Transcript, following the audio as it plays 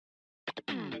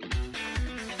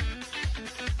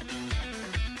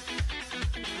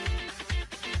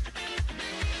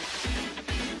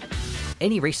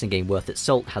Any racing game worth its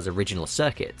salt has original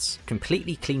circuits,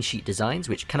 completely clean sheet designs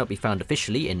which cannot be found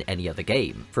officially in any other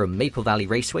game, from Maple Valley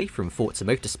Raceway from Forza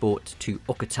Motorsport to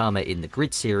Okutama in the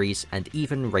Grid series and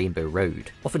even Rainbow Road.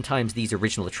 Oftentimes these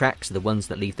original tracks are the ones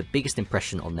that leave the biggest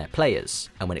impression on their players,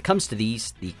 and when it comes to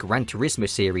these, the Gran Turismo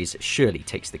series surely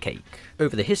takes the cake.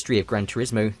 Over the history of Gran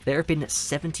Turismo, there have been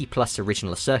 70 plus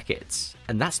original circuits,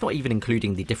 and that's not even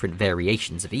including the different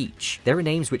variations of each. There are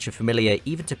names which are familiar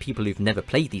even to people who've never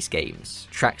played these games.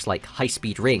 Tracks like High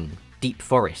Speed Ring, Deep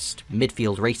Forest,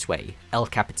 Midfield Raceway, El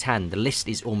Capitan, the list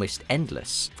is almost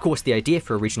endless. Of course, the idea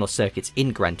for original circuits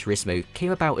in Gran Turismo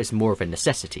came about as more of a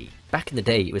necessity. Back in the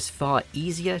day, it was far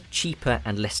easier, cheaper,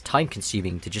 and less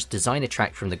time-consuming to just design a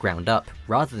track from the ground up,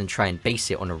 rather than try and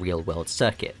base it on a real-world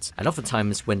circuit. And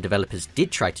oftentimes, when developers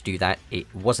did try to do that,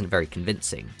 it wasn't very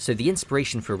convincing. So the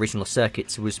inspiration for original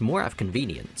circuits was more out of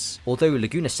convenience. Although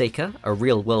Laguna Seca, a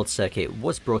real-world circuit,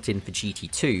 was brought in for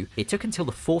GT2, it took until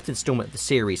the 4th installment of the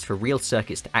series for real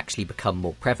circuits to actually become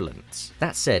more prevalent.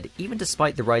 That said, even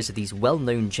despite the rise of these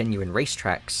well-known genuine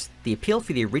racetracks, the appeal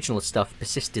for the original stuff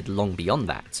persisted long beyond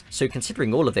that. So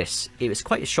considering all of this, it was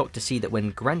quite a shock to see that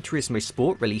when Gran Turismo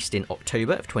Sport released in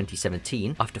October of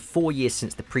 2017, after 4 years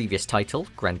since the previous title,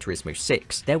 Gran Turismo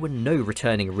 6, there were no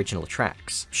returning original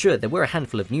tracks. Sure, there were a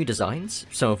handful of new designs,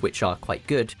 some of which are quite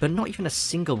good, but not even a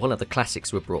single one of the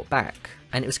classics were brought back.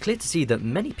 And it was clear to see that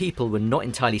many people were not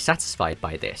entirely satisfied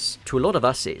by this. To a lot of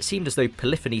us, it seemed as though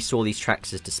Polyphony saw these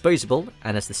tracks as disposable,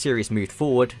 and as the series moved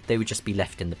forward, they would just be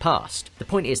left in the past. The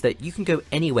point is that you can go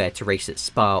anywhere to race at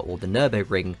Spa or the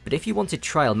Nürburgring, but if you wanted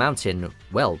Trial Mountain,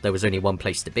 well, there was only one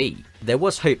place to be. There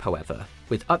was hope, however,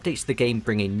 with updates to the game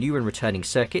bringing new and returning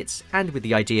circuits, and with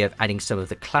the idea of adding some of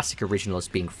the classic originals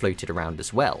being floated around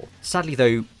as well. Sadly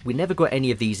though, we never got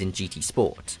any of these in GT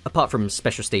Sport, apart from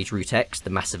Special Stage Route X, the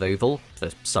massive oval, for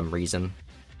some reason.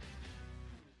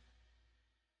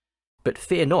 But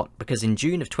fear not, because in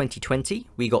June of 2020,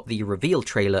 we got the reveal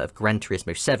trailer of Gran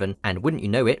Turismo 7, and wouldn't you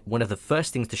know it, one of the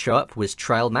first things to show up was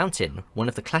Trial Mountain, one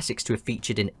of the classics to have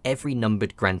featured in every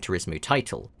numbered Gran Turismo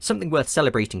title. Something worth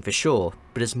celebrating for sure,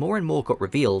 but as more and more got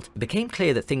revealed, it became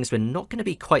clear that things were not going to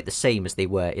be quite the same as they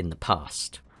were in the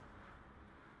past.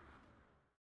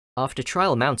 After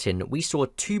Trial Mountain, we saw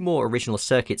 2 more original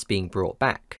circuits being brought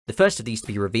back. The first of these to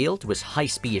be revealed was High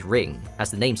Speed Ring. As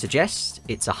the name suggests,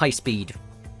 it's a high-speed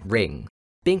ring.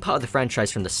 Being part of the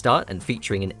franchise from the start and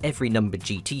featuring in every numbered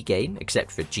GT game,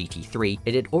 except for GT3,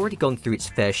 it had already gone through its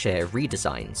fair share of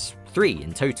redesigns. 3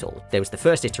 in total. There was the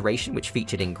first iteration which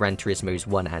featured in Gran Turismo's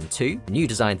 1 and 2, a new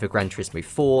design for Gran Turismo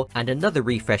 4, and another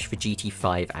refresh for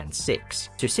GT5 and 6.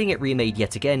 So seeing it remade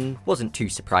yet again wasn't too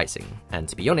surprising. And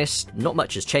to be honest, not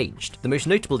much has changed. The most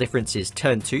notable difference is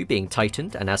Turn 2 being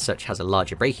tightened and as such has a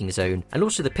larger braking zone, and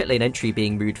also the pit lane entry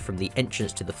being moved from the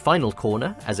entrance to the final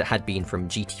corner, as it had been from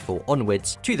GT4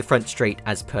 onwards, to the front straight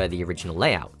as per the original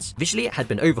layout. Visually it had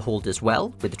been overhauled as well,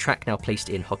 with the track now placed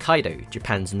in Hokkaido,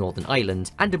 Japan's northern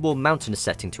island, and a more mountainous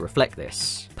setting to reflect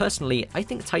this. Personally, I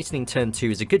think tightening Turn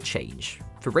 2 is a good change.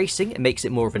 For racing, it makes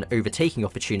it more of an overtaking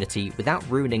opportunity without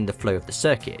ruining the flow of the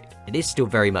circuit. It is still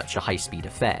very much a high-speed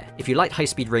affair. If you liked High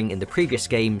Speed Ring in the previous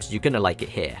games, you're gonna like it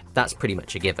here. That's pretty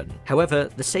much a given.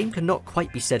 However, the same cannot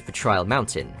quite be said for Trial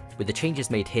Mountain, with the changes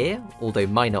made here, although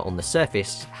minor on the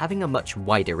surface, having a much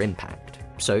wider impact.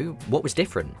 So, what was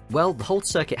different? Well, the whole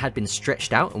circuit had been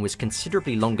stretched out and was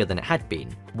considerably longer than it had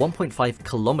been, 1.5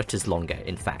 kilometers longer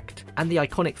in fact, and the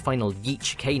iconic final Yeet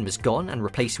chicane was gone and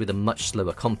replaced with a much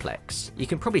slower complex. You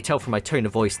can probably tell from my tone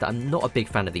of voice that I'm not a big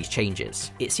fan of these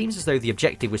changes. It seems as though the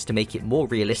objective was to make it more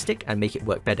realistic and make it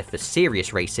work better for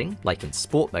serious racing, like in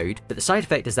sport mode, but the side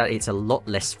effect is that it's a lot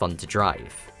less fun to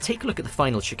drive. Take a look at the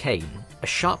final chicane. A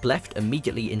sharp left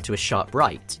immediately into a sharp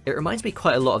right. It reminds me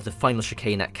quite a lot of the final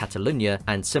chicane at Catalunya,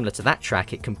 and similar to that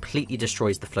track, it completely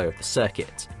destroys the flow of the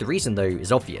circuit. The reason though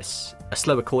is obvious. A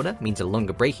slower corner means a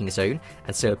longer braking zone,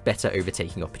 and so a better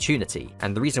overtaking opportunity.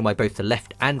 And the reason why both the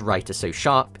left and right are so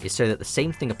sharp is so that the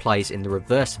same thing applies in the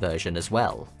reverse version as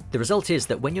well. The result is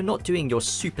that when you're not doing your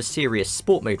super serious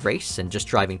sport mode race and just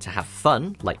driving to have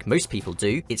fun, like most people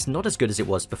do, it's not as good as it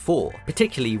was before,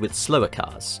 particularly with slower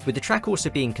cars. With the track also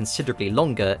being considerably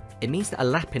longer, it means that a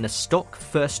lap in a stock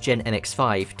first gen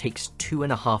NX5 takes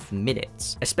 2.5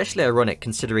 minutes. Especially ironic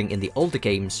considering in the older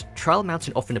games, Trial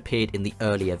Mountain often appeared in the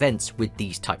early events with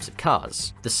these types of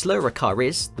cars. The slower a car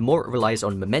is, the more it relies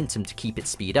on momentum to keep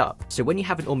its speed up, so when you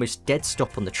have an almost dead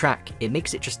stop on the track, it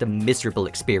makes it just a miserable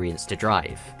experience to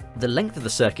drive. The length of the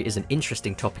circuit is an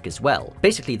interesting topic as well.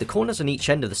 Basically, the corners on each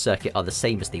end of the circuit are the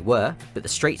same as they were, but the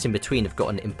straights in between have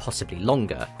gotten impossibly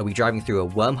longer. Are we driving through a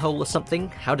wormhole or something?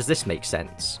 How does this make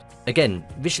sense? Again,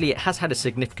 visually it has had a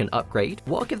significant upgrade.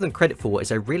 What I'll give them credit for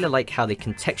is I really like how they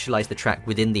contextualize the track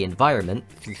within the environment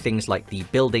through things like the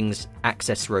buildings,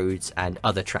 access roads, and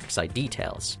other trackside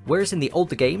details. Whereas in the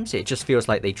older games, it just feels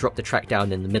like they dropped the track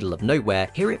down in the middle of nowhere,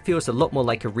 here it feels a lot more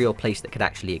like a real place that could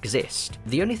actually exist.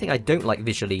 The only thing I don't like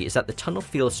visually is that the tunnel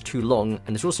feels too long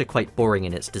and is also quite boring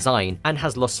in its design, and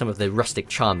has lost some of the rustic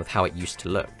charm of how it used to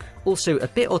look. Also, a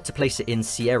bit odd to place it in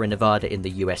Sierra Nevada in the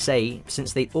USA,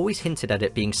 since they'd always hinted at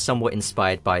it being somewhat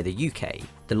inspired by the UK.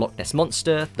 The Loch Ness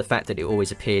Monster, the fact that it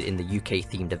always appeared in the UK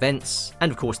themed events,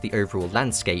 and of course the overall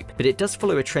landscape, but it does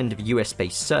follow a trend of US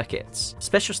based circuits.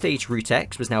 Special Stage Route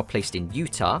X was now placed in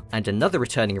Utah, and another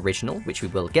returning original, which we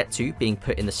will get to, being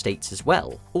put in the States as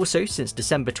well. Also, since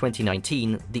December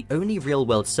 2019, the only real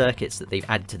world circuits that they've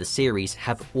added to the series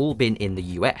have all been in the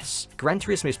US. Gran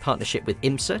Turismo's partnership with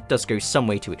IMSA does go some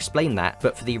way to explain that,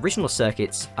 but for the original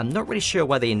circuits, I'm not really sure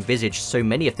why they envisage so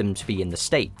many of them to be in the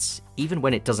States, even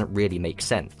when it doesn't really make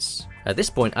sense. At this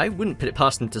point, I wouldn't put it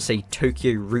past them to say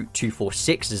Tokyo Route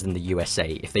 246 is in the USA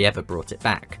if they ever brought it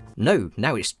back. No,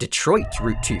 now it's Detroit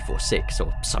Route 246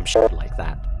 or some shit like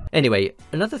that. Anyway,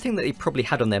 another thing that they probably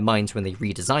had on their minds when they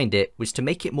redesigned it was to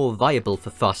make it more viable for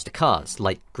faster cars,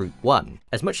 like Group 1.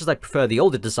 As much as I prefer the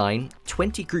older design,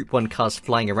 20 Group 1 cars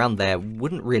flying around there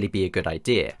wouldn't really be a good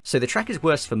idea. So the track is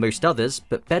worse for most others,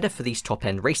 but better for these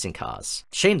top-end racing cars.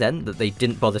 Shame then that they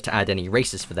didn't bother to add any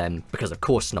races for them, because of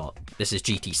course not. This is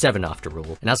GT7 after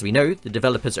all, and as we know, the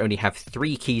developers only have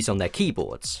 3 keys on their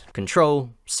keyboards: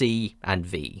 Control, C, and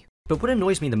V. But what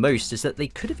annoys me the most is that they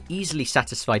could have easily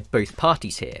satisfied both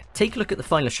parties here. Take a look at the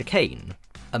final chicane.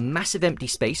 A massive empty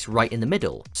space right in the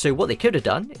middle. So what they could have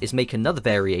done is make another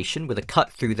variation with a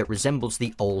cut through that resembles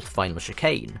the old final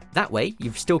chicane. That way,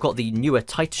 you've still got the newer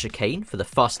tighter chicane for the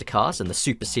faster cars and the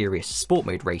super serious sport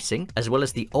mode racing, as well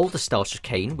as the older style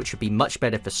chicane, which would be much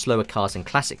better for slower cars and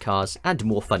classic cars, and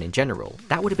more fun in general.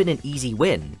 That would have been an easy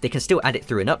win. They can still add it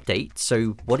through an update,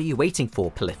 so what are you waiting for,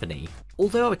 Polyphony?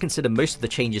 Although I would consider most of the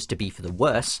changes to be for the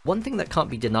worse, one thing that can't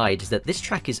be denied is that this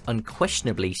track is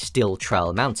unquestionably still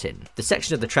Trial Mountain. The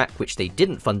section of the track which they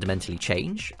didn't fundamentally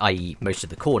change, i.e. most of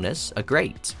the corners, are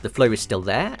great. The flow is still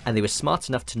there, and they were smart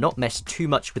enough to not mess too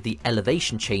much with the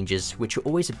elevation changes, which are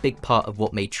always a big part of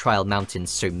what made Trial Mountain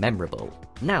so memorable.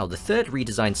 Now, the third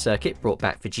redesigned circuit brought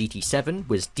back for GT7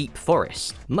 was Deep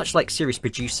Forest. Much like series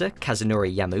producer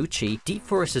Kazunori Yamauchi, Deep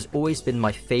Forest has always been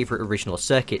my favourite original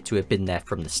circuit to have been there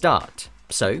from the start.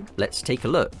 So, let's take a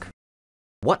look.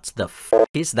 What the f***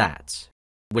 is that?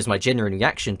 Was my genuine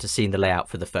reaction to seeing the layout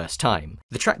for the first time.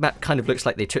 The track map kind of looks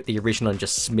like they took the original and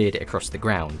just smeared it across the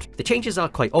ground. The changes are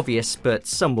quite obvious, but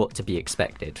somewhat to be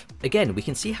expected. Again, we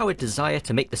can see how a desire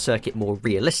to make the circuit more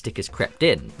realistic has crept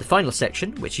in. The final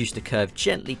section, which used to curve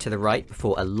gently to the right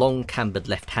before a long cambered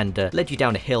left-hander led you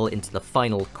down a hill into the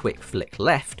final quick flick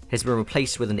left, has been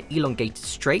replaced with an elongated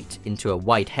straight into a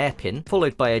wide hairpin,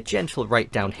 followed by a gentle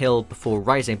right downhill before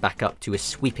rising back up to a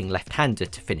sweeping left-hander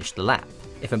to finish the lap.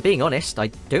 If I'm being honest, I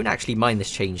don't actually mind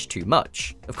this change too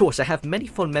much. Of course, I have many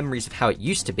fond memories of how it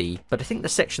used to be, but I think the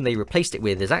section they replaced it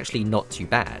with is actually not too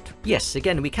bad. Yes,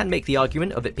 again, we can make the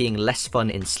argument of it being less fun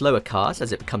in slower cars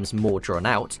as it becomes more drawn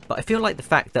out, but I feel like the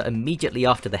fact that immediately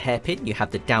after the hairpin you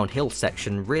have the downhill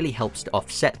section really helps to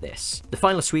offset this. The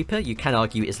final sweeper, you can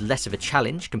argue, is less of a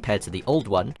challenge compared to the old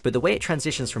one, but the way it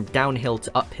transitions from downhill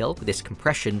to uphill with this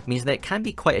compression means that it can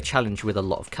be quite a challenge with a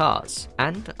lot of cars.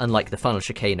 And, unlike the final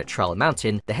chicane at Trial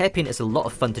Mountain, the hairpin is a lot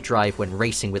of fun to drive when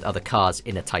racing with other cars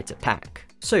in a tighter pack.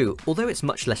 So, although it's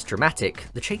much less dramatic,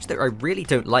 the change that I really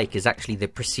don't like is actually the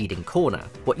preceding corner.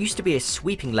 What used to be a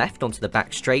sweeping left onto the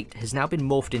back straight has now been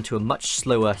morphed into a much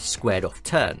slower, squared off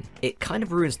turn. It kind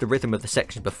of ruins the rhythm of the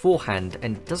section beforehand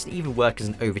and doesn't even work as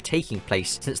an overtaking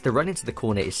place since the run into the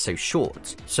corner is so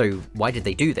short. So why did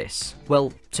they do this?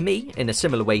 Well, to me, in a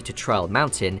similar way to Trial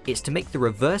Mountain, it's to make the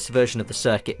reverse version of the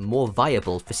circuit more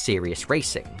viable for serious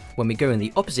racing. When we go in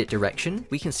the opposite direction,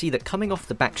 we can see that coming off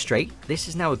the back straight, this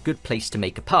is now a good place to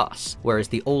make a pass, whereas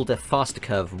the older, faster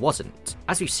curve wasn't.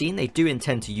 As we've seen, they do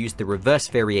intend to use the reverse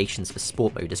variations for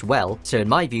sport mode as well, so in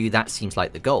my view that seems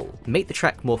like the goal. Make the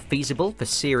track more feasible for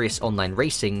serious online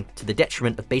racing, to the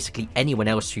detriment of basically anyone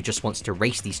else who just wants to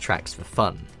race these tracks for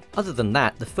fun. Other than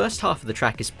that, the first half of the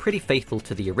track is pretty faithful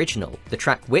to the original. The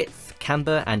track width,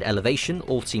 camber, and elevation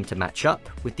all seem to match up,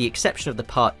 with the exception of the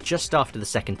part just after the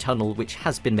second tunnel, which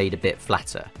has been made a bit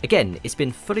flatter. Again, it's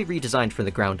been fully redesigned from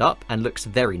the ground up and looks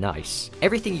very nice.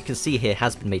 Everything you can see here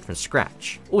has been made from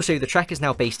scratch. Also, the track is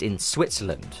now based in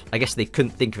Switzerland. I guess they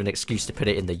couldn't think of an excuse to put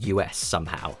it in the US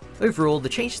somehow. Overall, the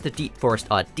changes to Deep Forest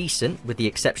are decent, with the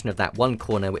exception of that one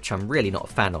corner which I'm really not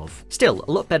a fan of. Still,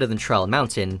 a lot better than Trial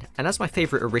Mountain, and as my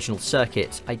favourite original original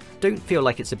circuit, I don't feel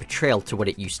like it's a betrayal to what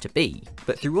it used to be.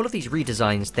 But through all of these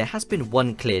redesigns, there has been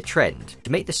one clear trend: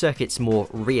 to make the circuits more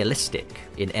realistic,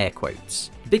 in air quotes.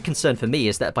 The big concern for me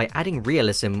is that by adding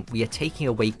realism, we are taking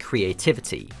away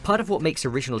creativity. Part of what makes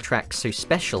original tracks so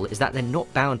special is that they're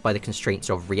not bound by the constraints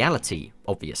of reality,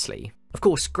 obviously. Of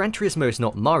course, Gran Turismo is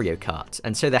not Mario Kart,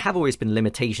 and so there have always been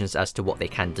limitations as to what they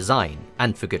can design,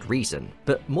 and for good reason.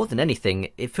 But more than anything,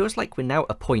 it feels like we're now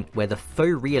at a point where the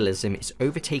faux realism is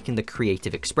overtaking the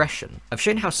creative expression. I've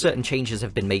shown how certain changes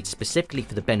have been made specifically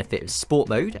for the benefit of sport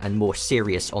mode and more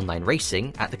serious online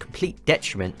racing, at the complete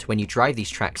detriment when you drive these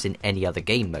tracks in any other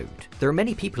game mode. There are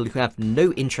many people who have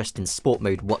no interest in sport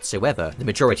mode whatsoever, the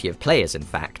majority of players in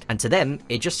fact, and to them,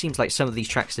 it just seems like some of these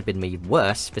tracks have been made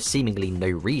worse for seemingly no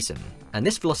reason. And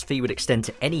this philosophy would extend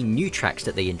to any new tracks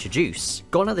that they introduce.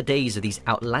 Gone are the days of these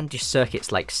outlandish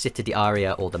circuits like Città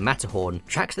d'Aria or the Matterhorn,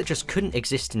 tracks that just couldn't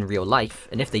exist in real life,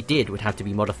 and if they did would have to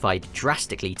be modified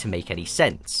drastically to make any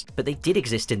sense. But they did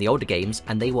exist in the older games,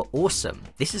 and they were awesome.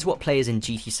 This is what players in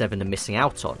GT7 are missing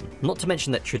out on. Not to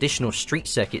mention that traditional street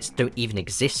circuits don't even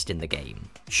exist in the game.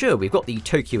 Sure, we've got the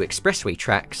Tokyo Expressway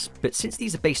tracks, but since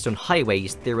these are based on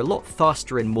highways, they're a lot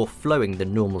faster and more flowing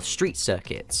than normal street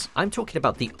circuits. I'm talking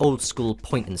about the old school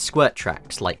point and squirt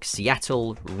tracks like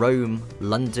Seattle, Rome,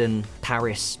 London,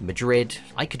 Paris, Madrid.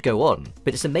 I could go on.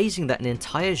 But it's amazing that an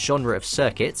entire genre of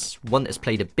circuits, one that has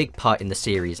played a big part in the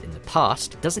series in the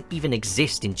past, doesn't even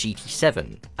exist in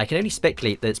GT7. I can only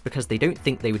speculate that it's because they don't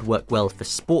think they would work well for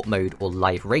sport mode or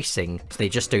live racing, so they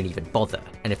just don't even bother.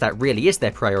 And if that really is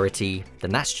their priority, then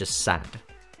that's just sad.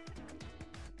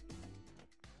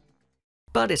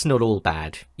 But it's not all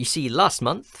bad. You see, last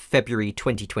month, February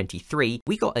 2023,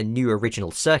 we got a new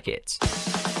original circuit.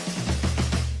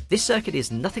 This circuit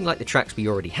is nothing like the tracks we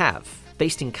already have.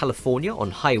 Based in California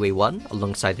on Highway 1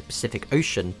 alongside the Pacific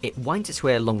Ocean, it winds its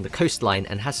way along the coastline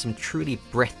and has some truly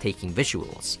breathtaking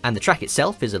visuals. And the track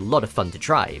itself is a lot of fun to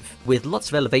drive. With lots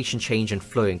of elevation change and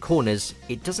flowing corners,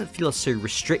 it doesn't feel so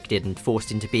restricted and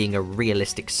forced into being a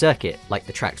realistic circuit like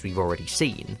the tracks we've already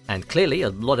seen. And clearly a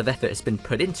lot of effort has been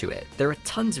put into it. There are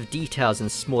tons of details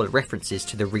and smaller references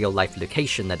to the real life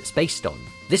location that it's based on.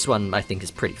 This one I think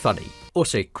is pretty funny.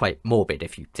 Also quite morbid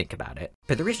if you think about it.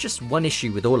 But there is just one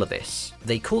issue with all of this.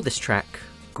 They call this track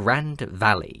Grand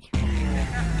Valley.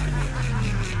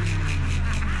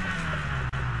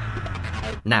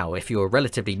 Now, if you're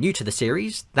relatively new to the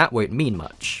series, that won't mean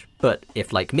much. But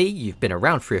if, like me, you've been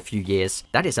around for a few years,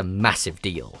 that is a massive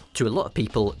deal. To a lot of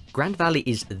people, Grand Valley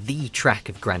is the track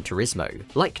of Gran Turismo.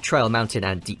 Like Trial Mountain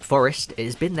and Deep Forest, it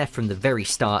has been there from the very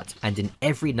start and in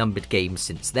every numbered game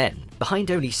since then.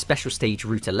 Behind only Special Stage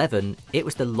Route 11, it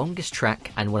was the longest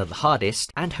track and one of the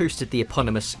hardest, and hosted the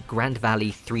eponymous Grand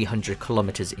Valley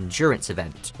 300km endurance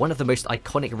event, one of the most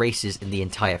iconic races in the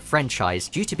entire franchise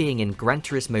due to being in Gran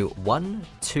Turismo 1,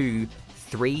 2,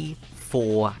 3,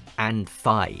 4, and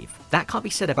 5. That can't be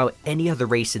said about any other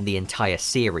race in the entire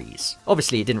series.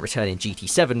 Obviously it didn't return in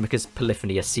GT7 because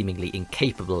Polyphony are seemingly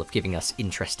incapable of giving us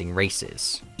interesting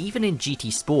races. Even in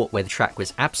GT Sport where the track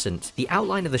was absent, the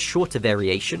outline of the shorter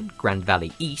variation, Grand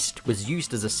Valley East, was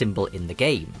used as a symbol in the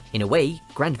game. In a way,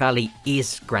 Grand Valley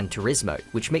is Gran Turismo,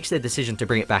 which makes their decision to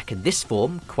bring it back in this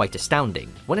form quite astounding.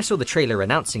 When I saw the trailer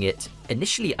announcing it,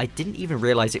 initially I didn't even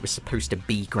realise it was supposed to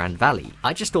be Grand Valley.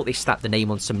 I just thought they slapped the name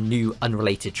on some new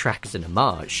unrelated track as an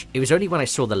homage. It was only when I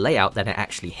saw the layout that it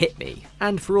actually hit me.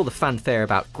 And for all the fanfare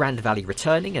about Grand Valley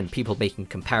returning and people making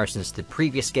comparisons to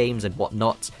previous games and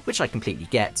whatnot, which I completely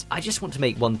get, I just want to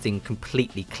make one thing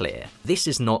completely clear. This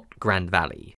is not Grand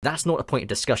Valley. That's not a point of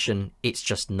discussion, it's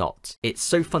just not. It's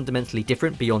so fundamentally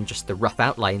different beyond just the rough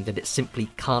outline that it simply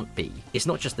can't be. It's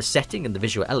not just the setting and the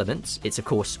visual elements, it's of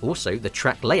course also the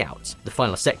track layout. The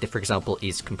final sector, for example,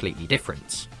 is completely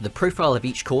different. The profile of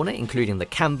each corner, including the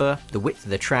camber, the width of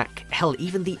the track, hell,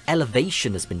 even the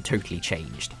elevation has been totally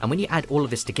changed. And when you add all of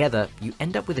this together, you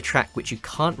end up with a track which you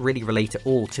can't really relate at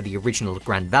all to the original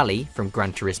Grand Valley from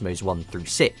Gran Turismo's 1 through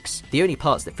 6. The only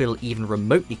parts that feel even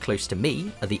remotely close to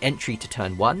me are the entry to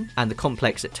turn 1 and the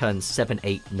complex at turns 7,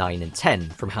 8, 9 and 10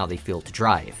 from how they feel to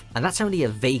drive. And that's only a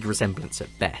vague resemblance at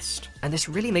best. And this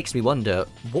really makes me wonder,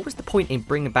 what was the point in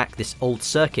bringing back this old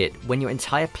circuit when your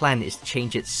entire plan is to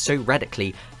change it so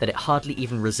radically that it hardly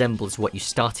even resembles what you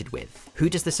started with? Who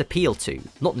does this appeal to?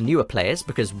 Not the newer players,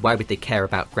 because why would they care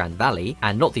about Grand Valley,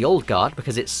 and not the old guard,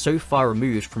 because it's so far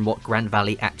removed from what Grand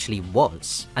Valley actually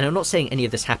was. And I'm not saying any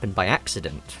of this happened by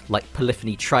accident, like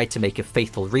Polyphony tried to make a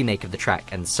faithful remake of the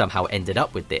track and somehow ended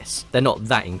up with this. They're not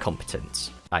that incompetent,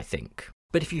 I think.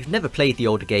 But if you've never played the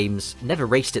older games, never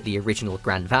raced at the original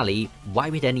Grand Valley, why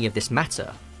would any of this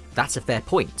matter? That's a fair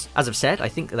point. As I've said, I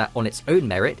think that on its own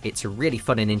merit, it's a really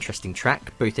fun and interesting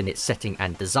track, both in its setting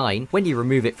and design, when you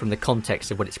remove it from the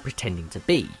context of what it's pretending to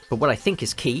be. But what I think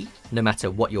is key, no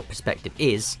matter what your perspective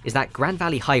is that Grand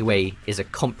Valley Highway is a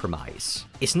compromise.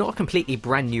 It's not a completely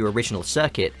brand new original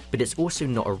circuit, but it's also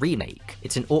not a remake.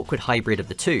 It's an awkward hybrid of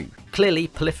the two. Clearly,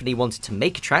 Polyphony wanted to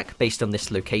make a track based on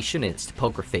this location and its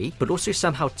topography, but also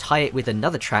somehow tie it with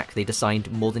another track they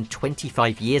designed more than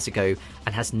 25 years ago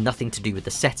and has nothing to do with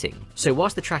the setting. So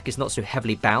whilst the track is not so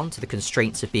heavily bound to the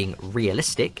constraints of being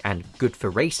realistic and good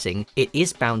for racing, it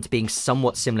is bound to being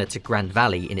somewhat similar to Grand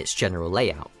Valley in its general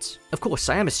layout. Of course,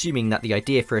 I am assuming that the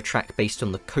idea for a track based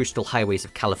on the coastal highways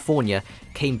of California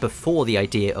came before the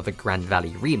idea of a Grand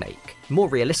Valley remake. More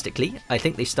realistically, I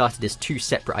think they started as two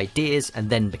separate ideas and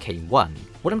then became one.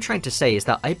 What I'm trying to say is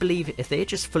that I believe if they had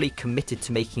just fully committed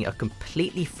to making a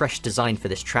completely fresh design for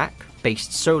this track,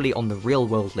 based solely on the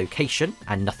real-world location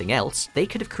and nothing else, they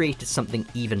could have created something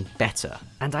even better.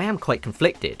 And I am quite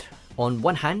conflicted. On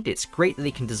one hand, it's great that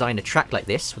they can design a track like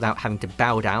this without having to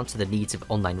bow down to the needs of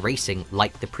online racing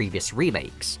like the previous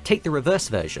remakes. Take the reverse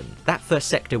version. That first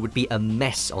sector would be a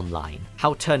mess online.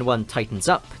 How turn 1 tightens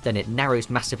up, then it narrows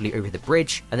massively over the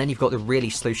bridge, and then you've got the really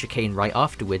slow chicane right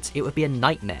afterwards. It would be a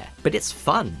nightmare. But it's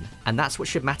fun, and that's what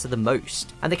should matter the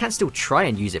most. And they can still try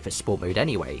and use it for sport mode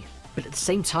anyway. But at the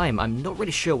same time, I'm not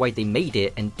really sure why they made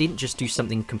it and didn't just do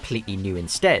something completely new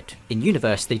instead. In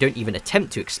Universe, they don't even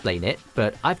attempt to explain it,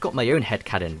 but I've got my own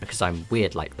headcanon because I'm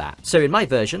weird like that. So in my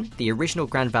version, the original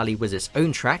Grand Valley was its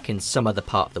own track in some other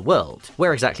part of the world.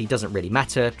 Where exactly doesn't really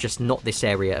matter, just not this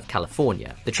area of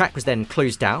California. The track was then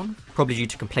closed down, probably due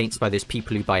to complaints by those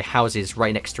people who buy houses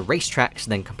right next to racetracks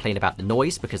and then complain about the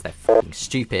noise because they're f***ing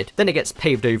stupid. Then it gets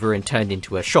paved over and turned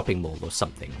into a shopping mall or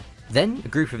something. Then, a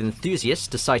group of enthusiasts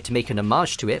decide to make an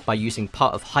homage to it by using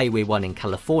part of Highway 1 in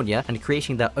California and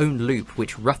creating their own loop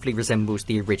which roughly resembles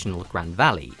the original Grand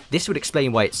Valley. This would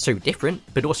explain why it's so different,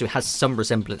 but also has some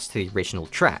resemblance to the original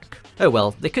track. Oh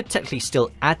well, they could technically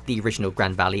still add the original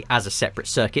Grand Valley as a separate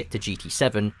circuit to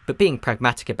GT7, but being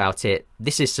pragmatic about it,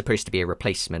 this is supposed to be a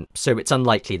replacement, so it's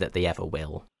unlikely that they ever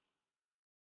will.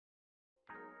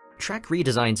 Track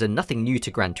redesigns are nothing new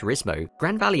to Gran Turismo.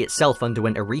 Grand Valley itself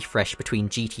underwent a refresh between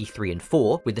GT3 and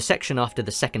 4, with the section after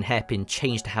the second hairpin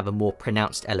changed to have a more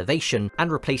pronounced elevation,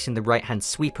 and replacing the right-hand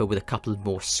sweeper with a couple of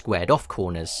more squared-off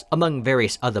corners, among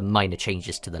various other minor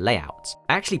changes to the layout.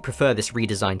 I actually prefer this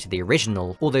redesign to the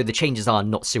original, although the changes are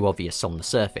not so obvious on the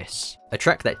surface. A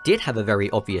track that did have a very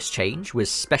obvious change was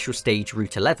Special Stage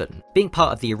Route 11. Being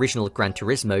part of the original Gran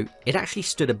Turismo, it actually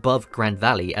stood above Grand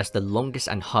Valley as the longest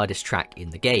and hardest track in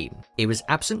the game. It was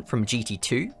absent from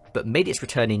GT2, but made its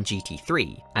return in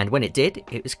GT3, and when it did,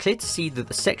 it was clear to see that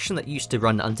the section that used to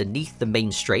run underneath the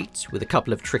main straight, with a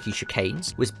couple of tricky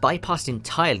chicanes, was bypassed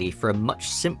entirely for a much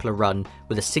simpler run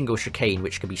with a single chicane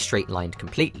which could be straight-lined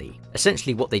completely.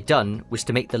 Essentially what they'd done was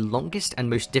to make the longest and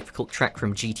most difficult track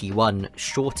from GT1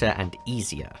 shorter and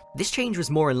easier. This change was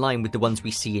more in line with the ones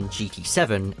we see in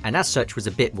GT7, and as such was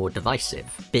a bit more divisive.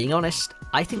 Being honest,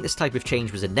 I think this type of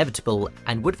change was inevitable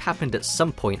and would have happened at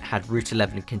some point had Route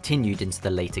 11 continued into the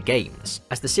later games.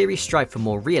 As the series strived for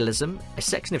more realism, a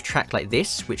section of track like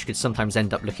this, which could sometimes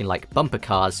end up looking like bumper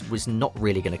cars, was not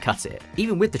really going to cut it.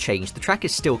 Even with the change, the track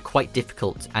is still quite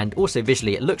difficult, and also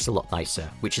visually it looks a lot nicer,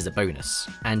 which is a bonus.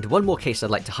 And one more case I'd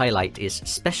like to highlight is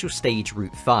Special Stage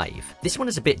Route 5. This one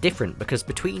is a bit different because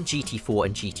between GT4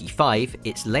 and GT5,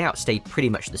 its layout stayed pretty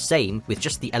much the same, with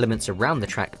just the elements around the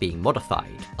track being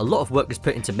modified. A lot of work was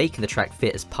put into making the track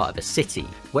fit as part of a city,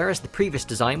 whereas the previous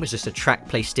design was just a track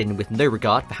placed in with no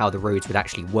regard for how the roads would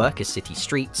actually work as city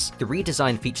streets. The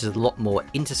redesign features a lot more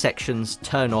intersections,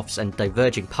 turn-offs, and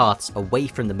diverging paths away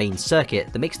from the main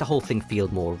circuit that makes the whole thing feel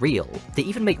more real. They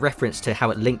even make reference to how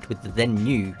it linked with the then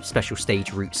new Special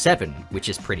Stage Route 7, which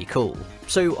is pretty cool.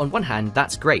 So on one hand,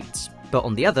 that's great, but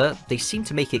on the other, they seem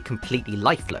to make it completely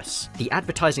lifeless. The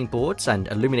advertising boards and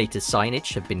illuminated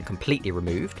signage have been completely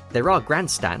removed. There are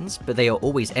grandstands, but they are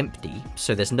always empty,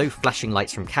 so there's no flashing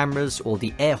lights from cameras or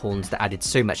the air horns that added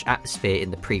so much atmosphere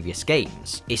in the previous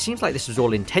games. It seems like this was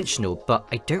all intentional, but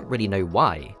I don't really know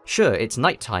why. Sure, it's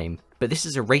nighttime, but this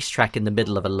is a racetrack in the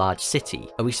middle of a large city.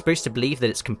 Are we supposed to believe that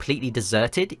it's completely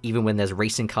deserted even when there's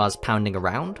racing cars pounding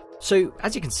around? So,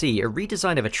 as you can see, a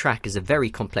redesign of a track is a very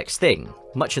complex thing,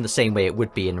 much in the same way it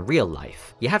would be in real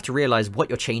life. You have to realise what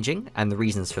you're changing and the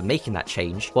reasons for making that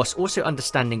change, whilst also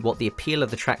understanding what the appeal of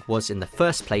the track was in the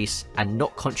first place and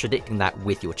not contradicting that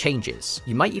with your changes.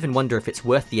 You might even wonder if it's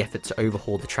worth the effort to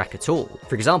overhaul the track at all.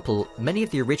 For example, many of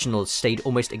the originals stayed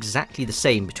almost exactly the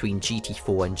same between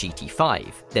GT4 and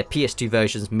GT5. Their PS2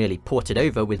 versions merely ported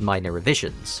over with minor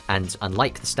revisions, and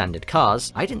unlike the standard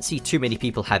cars, I didn't see too many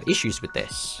people have issues with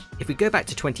this. If we go back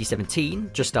to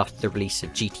 2017, just after the release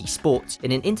of GT Sport,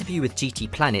 in an interview with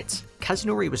GT Planet,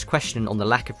 Kazunori was questioned on the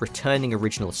lack of returning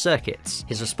original circuits.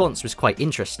 His response was quite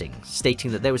interesting,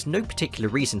 stating that there was no particular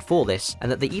reason for this,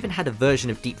 and that they even had a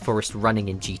version of Deep Forest running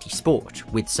in GT Sport,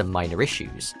 with some minor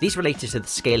issues. These related to the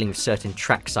scaling of certain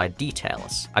trackside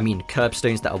details. I mean,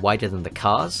 curbstones that are wider than the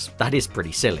cars? That is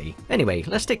pretty silly. Anyway,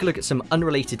 let's take a look at some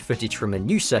unrelated footage from a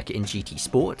new circuit in GT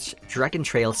Sport, Dragon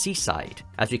Trail Seaside.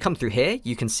 As we come through here,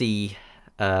 you can see,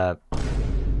 well,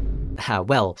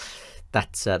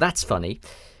 that's funny.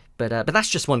 But that's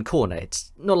just one corner.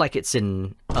 It's not like it's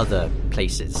in other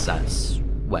places as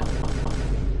well.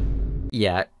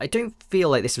 Yeah, I don't feel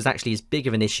like this was actually as big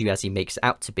of an issue as he makes it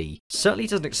out to be. Certainly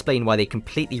doesn't explain why they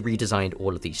completely redesigned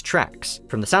all of these tracks.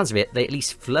 From the sounds of it, they at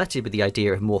least flirted with the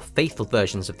idea of more faithful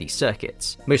versions of these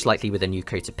circuits, most likely with a new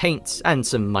coat of paint and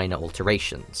some minor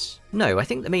alterations. No, I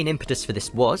think the main impetus for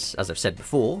this was, as I've said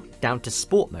before, down to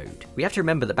sport mode. We have to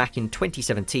remember that back in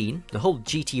 2017, the whole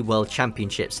GT World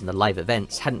Championships and the live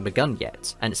events hadn't begun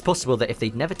yet, and it's possible that if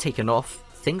they'd never taken off,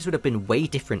 things would have been way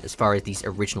different as far as these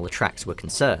original tracks were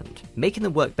concerned. Making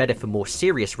them work better for more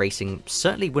serious racing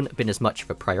certainly wouldn't have been as much of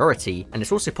a priority, and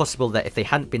it's also possible that if they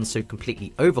hadn't been so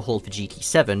completely overhauled for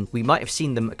GT7, we might have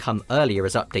seen them come earlier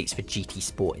as updates for GT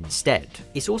Sport instead.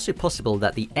 It's also possible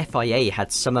that the FIA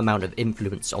had some amount of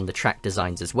influence on the track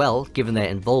designs as well, given their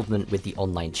involvement with the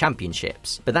online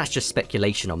championships, but that's just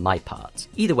speculation on my part.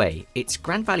 Either way, it's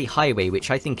Grand Valley Highway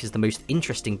which I think is the most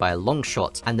interesting by a long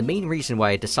shot, and the main reason why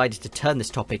I decided to turn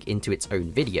this topic into its own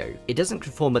video. It doesn't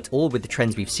conform at all with the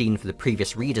trends we've seen for the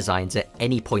previous redesigns at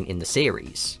any point in the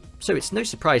series. So it's no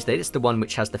surprise that it's the one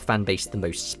which has the fanbase the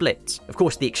most split. Of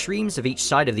course, the extremes of each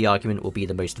side of the argument will be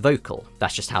the most vocal.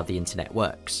 That's just how the internet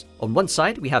works. On one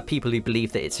side, we have people who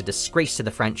believe that it's a disgrace to the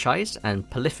franchise, and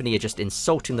Polyphony are just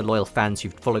insulting the loyal fans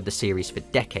who've followed the series for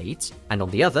decades, and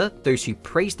on the other, those who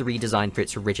praise the redesign for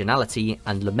its originality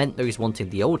and lament those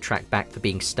wanting the old track back for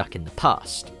being stuck in the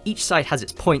past. Each side has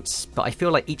its points, but I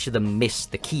feel like each of them miss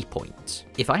the key point.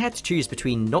 If I had to choose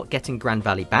between not getting Grand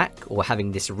Valley back or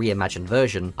having this reimagined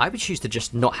version, I would choose to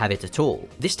just not have it at all.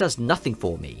 This does nothing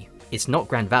for me. It's not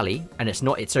Grand Valley, and it's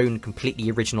not its own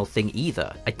completely original thing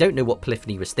either. I don't know what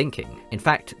Polyphony was thinking. In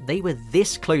fact, they were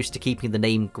this close to keeping the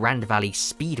name Grand Valley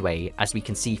Speedway, as we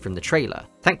can see from the trailer.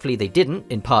 Thankfully they didn't,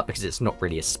 in part because it's not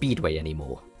really a speedway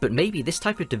anymore. But maybe this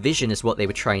type of division is what they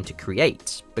were trying to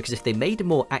create, because if they made a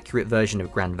more accurate version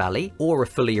of Grand Valley, or a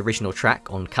fully original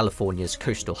track on California's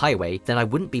coastal highway, then I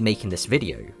wouldn't be making this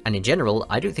video. And in general,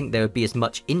 I don't think there would be as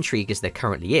much intrigue as there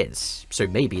currently is, so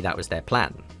maybe that was their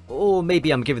plan. Or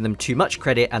maybe I'm giving them too much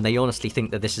credit and they honestly think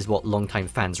that this is what longtime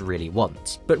fans really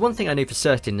want. But one thing I know for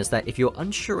certain is that if you're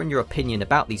unsure on your opinion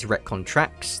about these retcon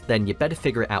tracks, then you better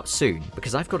figure it out soon,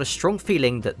 because I've got a strong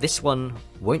feeling that this one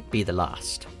won't be the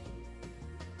last.